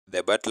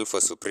The battle for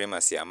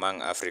supremacy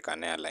among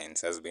African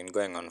airlines has been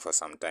going on for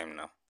some time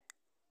now.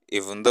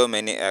 Even though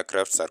many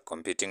aircrafts are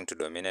competing to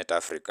dominate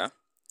Africa,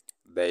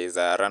 there is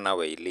a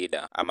runaway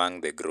leader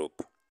among the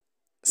group.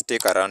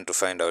 Stick around to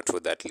find out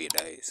who that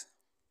leader is.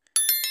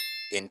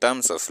 In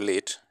terms of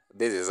fleet,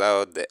 this is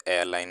how the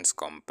airlines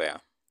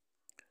compare.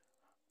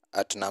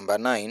 At number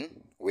 9,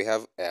 we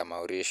have Air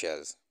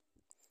Mauritius.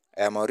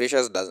 Air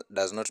Mauritius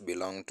does not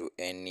belong to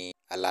any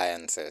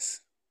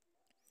alliances.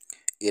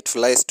 It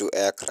flies two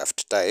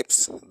aircraft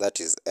types,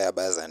 that is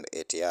Airbus and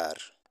ATR.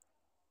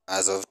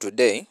 As of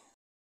today,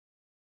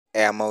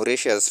 Air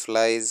Mauritius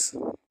flies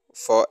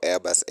 4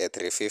 Airbus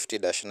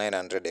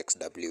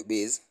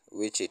A350-900XWBs,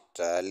 which it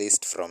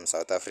leased from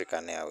South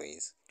African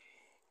Airways.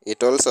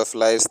 It also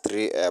flies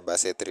 3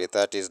 Airbus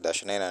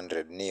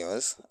A330s-900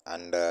 Neos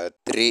and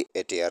 3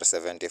 ATR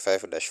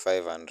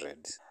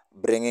 75-500s,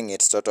 bringing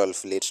its total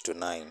fleet to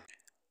 9.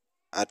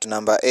 At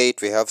number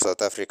 8, we have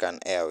South African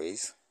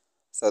Airways.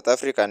 South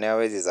African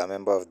Airways is a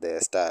member of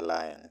the Star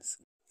Alliance.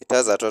 It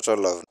has a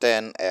total of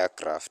 10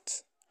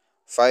 aircraft.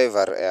 5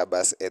 are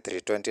Airbus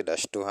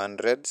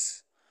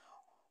A320-200s,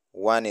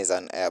 1 is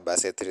an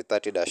Airbus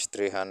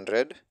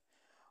A330-300,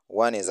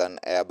 1 is an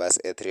Airbus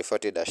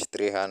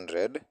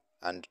A340-300,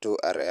 and 2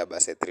 are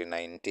Airbus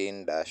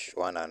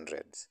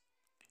A319-100s.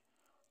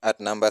 At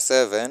number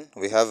 7,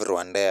 we have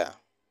Rwandair.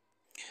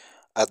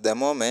 At the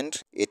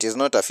moment, it is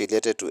not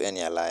affiliated to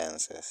any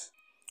alliances.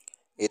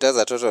 It has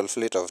a total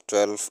fleet of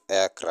 12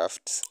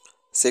 aircrafts,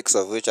 6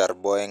 of which are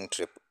Boeing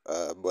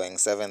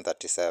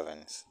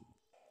 737s.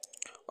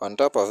 On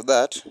top of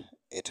that,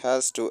 it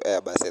has 2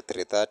 Airbus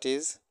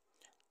A330s,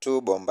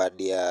 2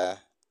 Bombardier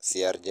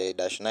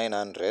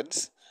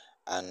CRJ-900s,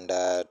 and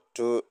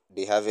 2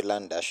 de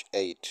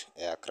Havilland-8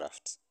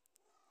 aircrafts.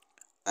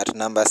 At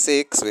number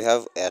 6, we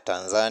have Air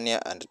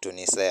Tanzania and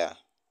Tunisia.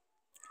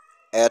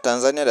 Air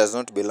Tanzania does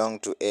not belong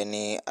to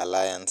any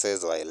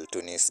alliances, while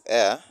Tunis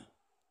Air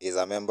is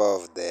a member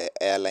of the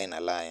Airline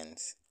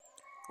Alliance.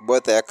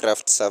 Both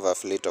aircrafts have a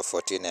fleet of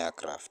 14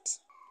 aircrafts.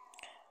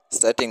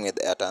 Starting with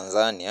Air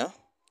Tanzania,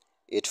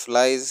 it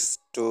flies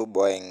 2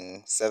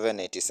 Boeing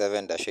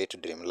 787-8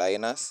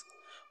 Dreamliners,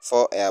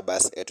 4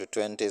 Airbus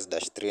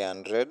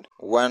A220s-300,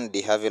 1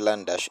 de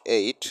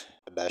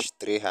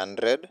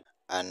Havilland-8-300,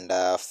 and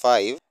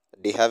 5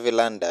 de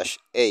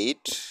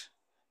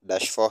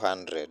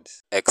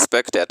Havilland-8-400s.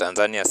 Expect Air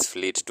Tanzania's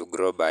fleet to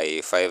grow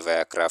by 5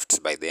 aircrafts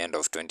by the end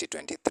of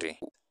 2023.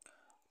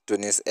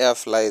 Tunis Air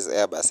flies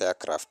Airbus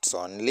aircrafts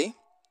only,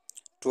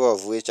 2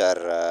 of which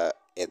are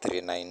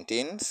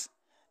A319s,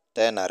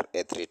 10 are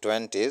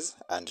A320s,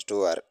 and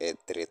 2 are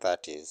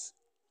A330s.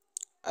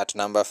 At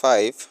number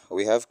 5,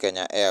 we have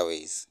Kenya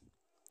Airways.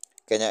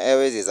 Kenya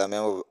Airways is a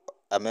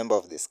member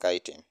of the Sky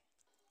Team.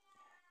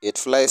 It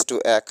flies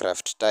 2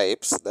 aircraft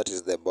types, that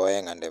is the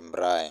Boeing and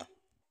Embraer.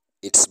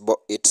 Its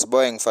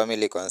Boeing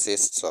family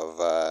consists of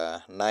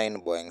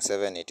 9 Boeing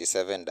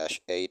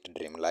 787-8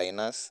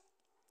 Dreamliners,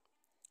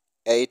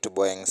 8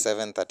 Boeing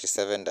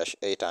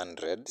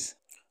 737-800s,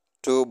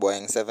 2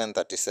 Boeing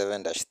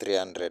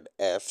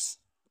 737-300Fs,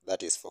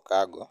 that is for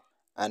cargo,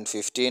 and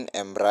 15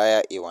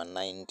 Embraer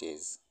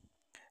E190s,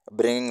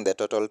 bringing the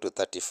total to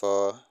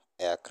 34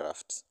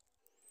 aircrafts.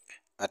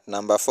 At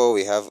number 4,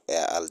 we have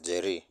Air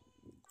Algerie.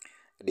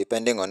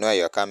 Depending on where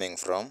you are coming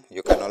from,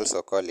 you can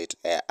also call it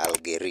Air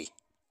Algerie.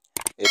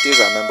 It is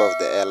a member of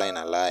the Airline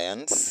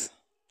Alliance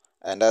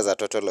and has a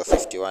total of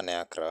 51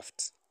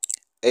 aircrafts.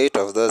 8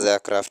 of those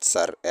aircrafts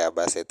are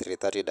Airbus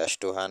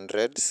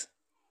A330-200s,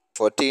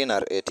 14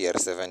 are ATR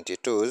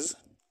 72s,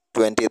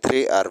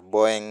 23 are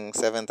Boeing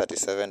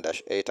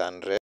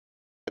 737-800,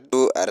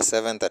 2 are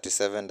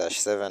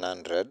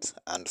 737-700s,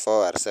 and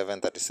 4 are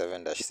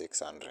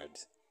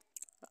 737-600s.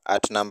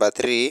 At number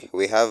 3,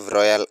 we have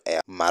Royal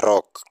Air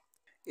Maroc.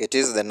 It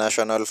is the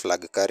national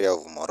flag carrier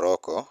of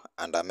Morocco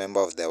and a member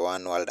of the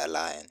One World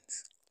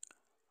Alliance.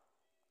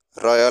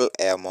 Royal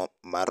Air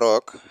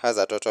Maroc has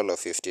a total of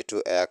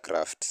 52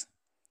 aircraft.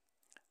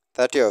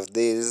 30 of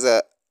these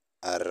are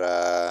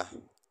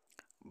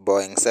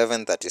Boeing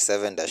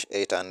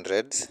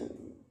 737-800s,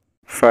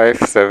 5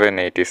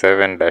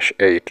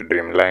 787-8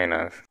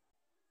 Dreamliners,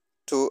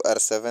 2 are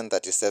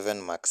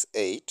 737 MAX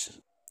 8,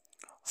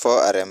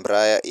 4 are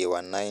Embraer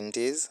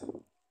E190s,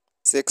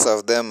 6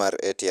 of them are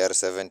ATR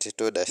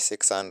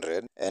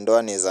 72-600, and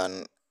 1 is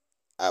a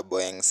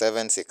Boeing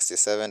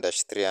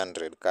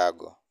 767-300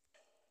 cargo.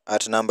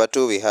 At number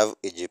 2, we have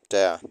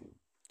Egyptair.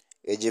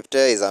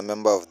 Egyptair is a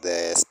member of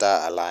the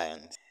Star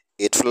Alliance.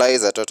 It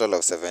flies a total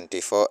of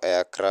 74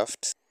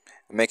 aircraft,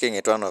 making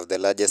it one of the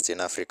largest in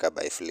Africa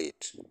by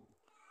fleet.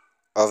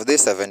 Of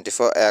these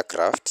 74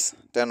 aircraft,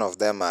 10 of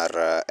them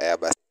are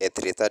Airbus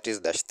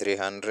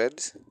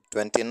A330s-300s,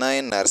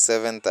 29 are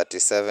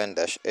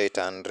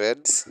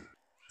 737-800s,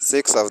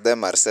 6 of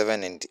them are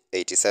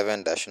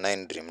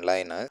 787-9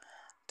 Dreamliners,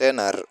 10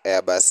 are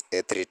Airbus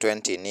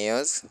A320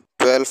 Neos,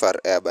 12 are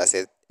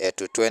Airbus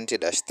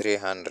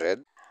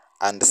A220-300,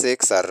 and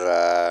 6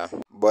 are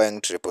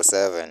Boeing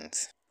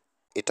 777s.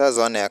 It has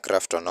 1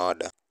 aircraft on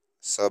order,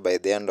 so by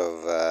the end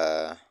of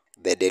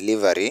the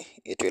delivery,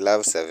 it will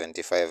have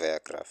 75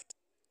 aircraft.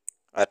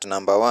 At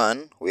number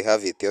 1, we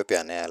have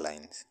Ethiopian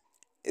Airlines.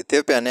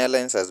 Ethiopian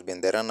Airlines has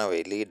been the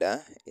runaway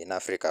leader in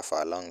Africa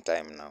for a long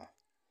time now.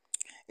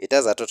 It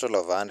has a total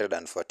of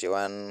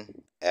 141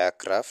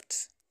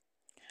 aircraft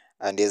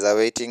and is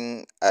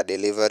awaiting a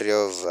delivery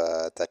of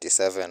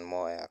 37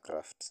 more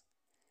aircraft.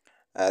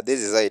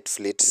 This is how its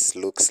fleet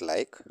looks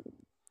like.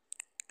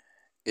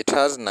 It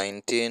has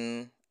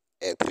 19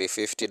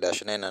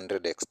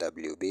 A350-900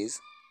 XWBs,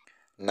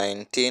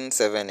 19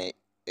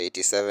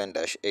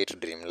 787-8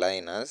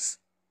 Dreamliners,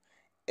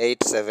 8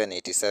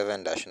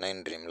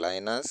 787-9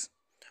 Dreamliners,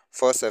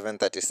 4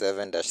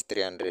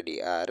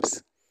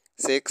 737-300ERs,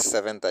 6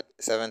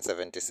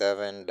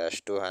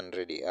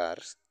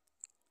 777-200ERs,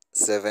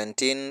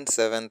 17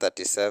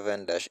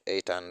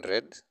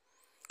 737-800,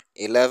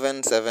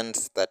 11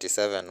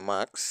 737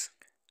 MAX,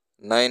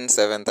 9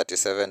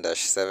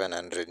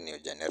 737-700 new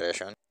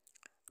generation,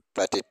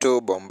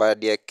 32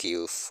 Bombardier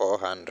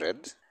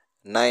Q400,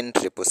 9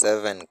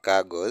 777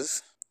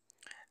 cargos,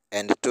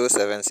 and 2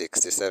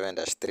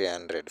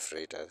 767-300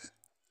 freighters.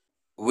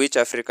 Which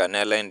African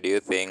airline do you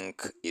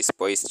think is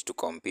poised to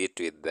compete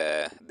with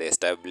the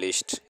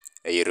established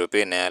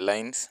European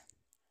airlines?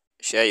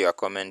 Share your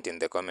comment in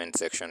the comment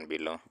section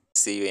below.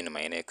 See you in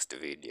my next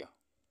video.